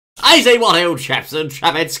I say what old chaps and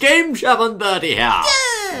chapettes, GameChap and Bertie here.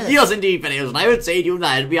 Yes. Yes indeed, fellows, and I would say to you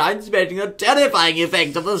that we are inspecting the terrifying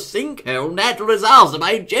effect of the Sinkhole natural reserves of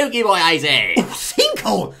my jokey boy, I say. Oh,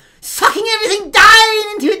 Sinkhole! Sucking everything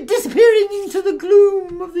down into it, disappearing into the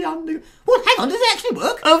gloom of the underground. Well, hang on, does it actually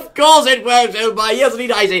work? Of course it works, old boy. Yes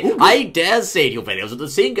indeed, I say. I dare say to you fellows that the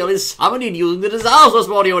Sinkhole is summoned in using the disastrous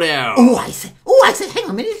mod you know. Oh, I say, hang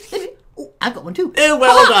on a minute. Oh, I've got one too. Oh,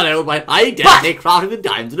 well done, old boy. I dare say crafting the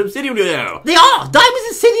diamonds and obsidian, you know. They are! Diamonds,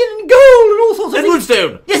 obsidian, and gold, and all sorts of And things.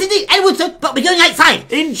 woodstone. Yes, indeed, and woodstone, but we're going outside.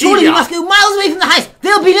 Indeed. Surely we must go miles away from the house.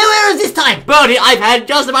 There'll be no errors this time. Bertie, I've had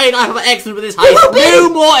just about enough of excellence with this heist. won't be No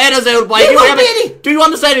any. more errors, old boy. There won't be any. Do you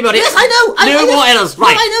understand me, Bertie? Yes, I know. I No know. more errors.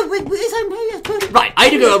 Right. I know. Yes, I know. Yes, perfect. Right, I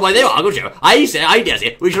do go, old boy. There you are. Good show. I dare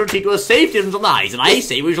say, we shall retreat to a safe distance from the heist, and I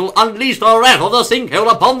say we shall unleash the wrath of the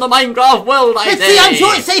Sinkhole upon the Minecraft world, I Let's say. see, I'm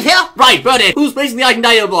sure it's safe here. Right, Bertie, who's placing the item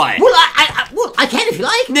down, old boy? Well, I can if you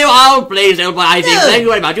like. No, I'll please, old boy, I say. No. Thank you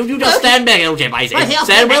very much. You just Okay. stand back, old chap, I say. Right here,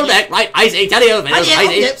 Stand well back. back. Right, I say. Tell you, fellows, Right I here, say.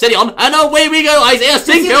 okay. Steady on, and away we go, I say. A yes.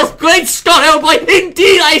 Sinkhole. Great Scott, old boy.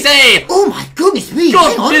 Indeed, I say. Oh my goodness me!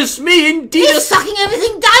 Hang on. Goodness me, indeed. It's sucking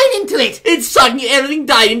everything down into it. It's sucking everything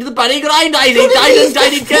down into the bloody grind, I say. Look at Down this, and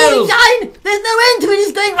down it's it goes. falling down. There's no end to it.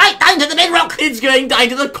 It's going right down to the bedrock. It's going down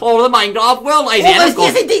to the core of the Minecraft world, I say. And of Almost,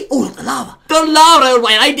 course, yes indeed. Oh, look, the lava. the lava, old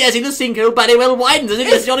boy. I dare say the Sinkhole bloody well widens as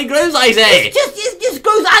it Johnny grows, I say. It just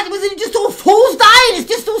goes out with it. It just all falls down. It's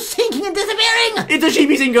just all sinking and disappearing. It's a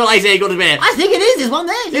sheepy Sinkhole, I say. Goodness me. I think it is. There's one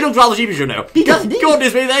there. It looks rather sheepish, you know. He does indeed.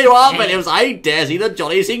 Goodness me, there you are, fellows. I dare see the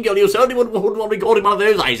Johnny Sinkhole. You certainly wouldn't want to be caught in one of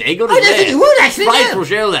those, I say. Goodness I don't think it would actually. Frightful No.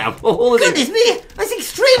 show there. Oh, Goodness me! That's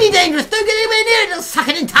extremely dangerous. Don't get anywhere near it. It'll suck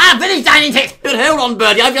an entire village down into it. But hold on,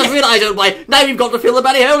 Bertie. I've just realised, old boy. Now we've got to fill the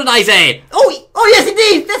belly hole, and I say. Oh yes,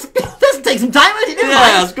 indeed. That'll take some time, won't it? Never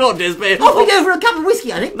mind. Yes, goodness me. Off we go for a cup of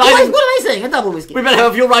whiskey, I think. No, What am I saying? A double whiskey. We better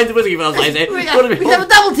have a few rounds of whiskey first, I say. We have a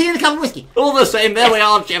double tea and a cup of whiskey. All the same, there we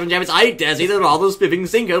are, Jeff and Jeff. I dare see the rather spiffing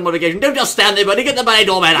Sinkhole modification. Don't just stand there, Bertie. Get the ballet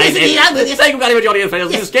doorman, I Yes, say. indeed, I will, yes. Thank you very much, Johnny and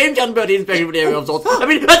fellows. Yes. This GameChap and Bertie inspection video of sorts. I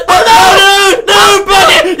mean, no,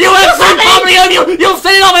 Bertie! You have so properly on you! You'll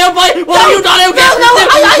set it off, old boy! What have you done, old No,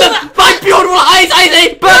 My beautiful eyes, I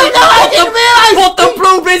say! Bertie! I didn't realise! What the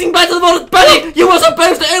blue blazing back to the bottom! Bertie! You were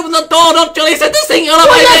supposed to open the door, not Johnny set the Sinkhole up,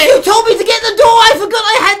 Oh I yes, say! you told me to get the door. I forgot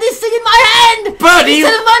I had this thing in my hand. Bertie!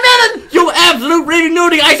 Instead of my melon. You absolute raving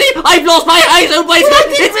lunatic! I say! I've lost my eyes, old boy! Well, I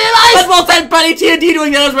didn't realise. And what's that bloody TNT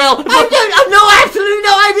doing there as well? I've absolutely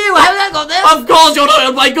no idea how that got there. Of course you're not,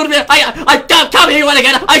 old boy! Good of me! I can't come here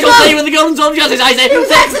again! I shall No. say with the golden sword of justice, I say! It was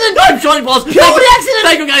an accident. I'm sure it was! Purely accident.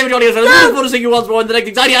 Thank you, Gary, for joining us, fellas. No. Look forward to seeing you once more in the next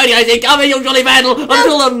exciting I say, come here, you jolly vandal!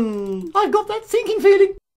 Until then... I've got that sinking feeling.